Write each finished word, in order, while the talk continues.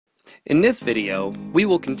In this video, we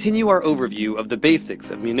will continue our overview of the basics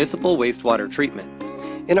of municipal wastewater treatment.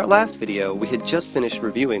 In our last video, we had just finished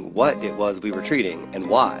reviewing what it was we were treating and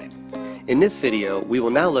why. In this video, we will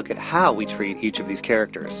now look at how we treat each of these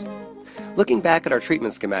characters. Looking back at our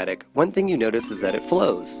treatment schematic, one thing you notice is that it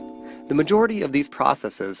flows. The majority of these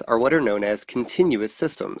processes are what are known as continuous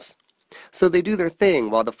systems. So they do their thing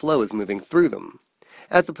while the flow is moving through them,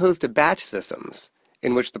 as opposed to batch systems,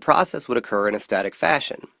 in which the process would occur in a static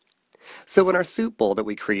fashion. So in our soup bowl that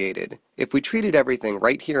we created, if we treated everything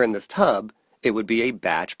right here in this tub, it would be a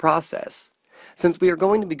batch process. Since we are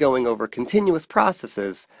going to be going over continuous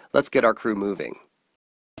processes, let's get our crew moving.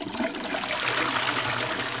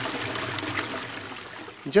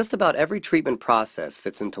 Just about every treatment process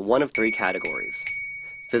fits into one of three categories: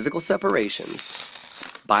 physical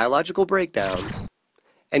separations, biological breakdowns,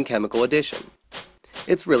 and chemical addition.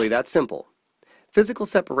 It's really that simple. Physical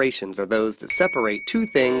separations are those that separate two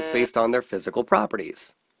things based on their physical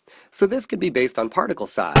properties. So this could be based on particle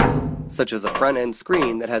size, such as a front-end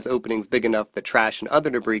screen that has openings big enough that trash and other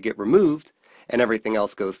debris get removed and everything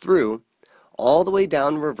else goes through, all the way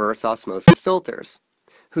down reverse osmosis filters,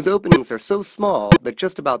 whose openings are so small that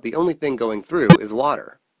just about the only thing going through is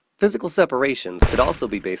water. Physical separations could also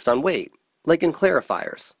be based on weight, like in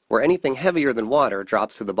clarifiers, where anything heavier than water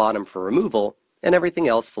drops to the bottom for removal and everything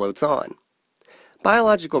else floats on.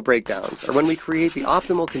 Biological breakdowns are when we create the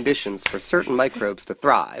optimal conditions for certain microbes to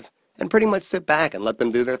thrive and pretty much sit back and let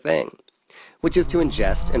them do their thing, which is to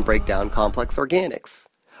ingest and break down complex organics,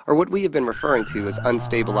 or what we have been referring to as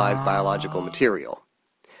unstabilized biological material.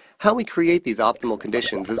 How we create these optimal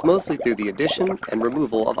conditions is mostly through the addition and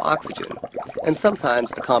removal of oxygen, and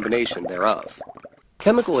sometimes a combination thereof.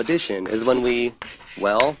 Chemical addition is when we,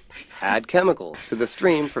 well, add chemicals to the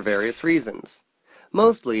stream for various reasons.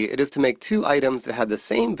 Mostly, it is to make two items that have the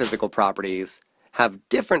same physical properties have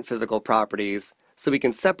different physical properties so we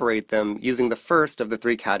can separate them using the first of the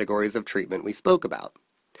three categories of treatment we spoke about.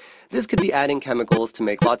 This could be adding chemicals to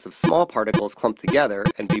make lots of small particles clump together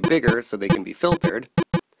and be bigger so they can be filtered,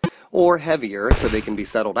 or heavier so they can be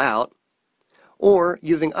settled out, or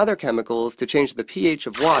using other chemicals to change the pH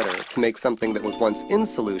of water to make something that was once in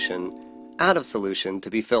solution out of solution to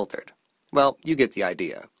be filtered. Well, you get the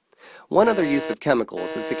idea. One other use of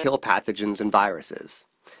chemicals is to kill pathogens and viruses,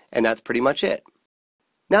 and that's pretty much it.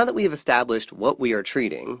 Now that we have established what we are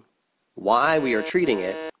treating, why we are treating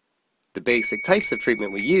it, the basic types of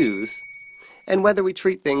treatment we use, and whether we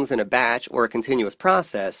treat things in a batch or a continuous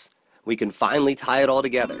process, we can finally tie it all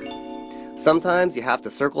together. Sometimes you have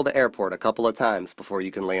to circle the airport a couple of times before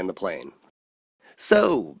you can land the plane.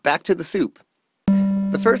 So, back to the soup.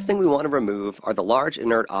 The first thing we want to remove are the large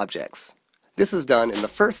inert objects. This is done in the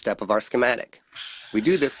first step of our schematic. We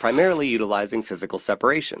do this primarily utilizing physical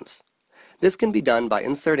separations. This can be done by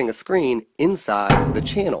inserting a screen inside the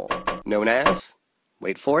channel, known as,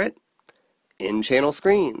 wait for it, in-channel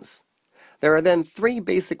screens. There are then three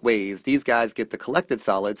basic ways these guys get the collected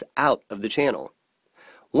solids out of the channel.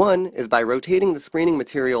 One is by rotating the screening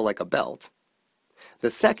material like a belt.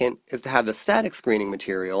 The second is to have the static screening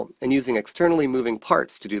material and using externally moving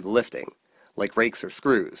parts to do the lifting, like rakes or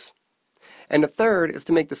screws. And the third is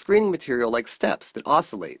to make the screening material like steps that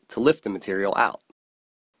oscillate to lift the material out.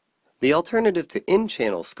 The alternative to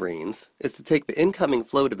in-channel screens is to take the incoming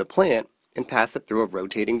flow to the plant and pass it through a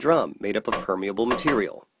rotating drum made up of permeable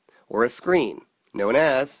material, or a screen, known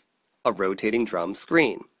as a rotating drum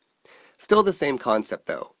screen. Still the same concept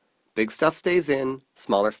though. Big stuff stays in,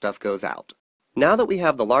 smaller stuff goes out. Now that we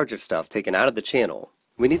have the larger stuff taken out of the channel,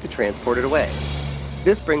 we need to transport it away.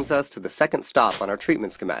 This brings us to the second stop on our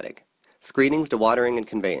treatment schematic: screenings, dewatering, and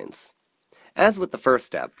conveyance. As with the first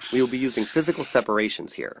step, we will be using physical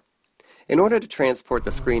separations here. In order to transport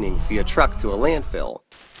the screenings via truck to a landfill,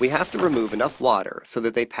 we have to remove enough water so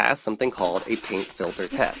that they pass something called a paint filter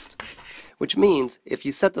test, which means if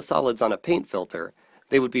you set the solids on a paint filter,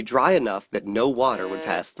 they would be dry enough that no water would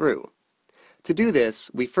pass through. To do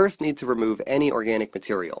this, we first need to remove any organic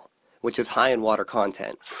material, which is high in water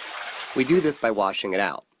content. We do this by washing it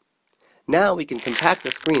out. Now we can compact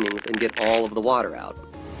the screenings and get all of the water out.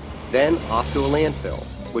 Then off to a landfill,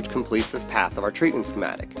 which completes this path of our treatment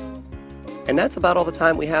schematic. And that's about all the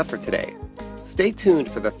time we have for today. Stay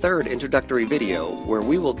tuned for the third introductory video where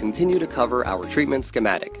we will continue to cover our treatment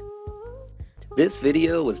schematic. This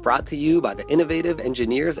video was brought to you by the innovative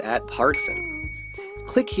engineers at Parkson.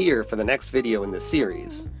 Click here for the next video in this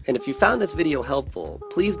series, and if you found this video helpful,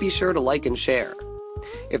 please be sure to like and share.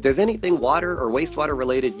 If there's anything water or wastewater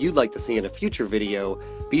related you'd like to see in a future video,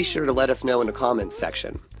 be sure to let us know in the comments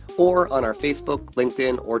section, or on our Facebook,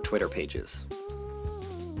 LinkedIn, or Twitter pages.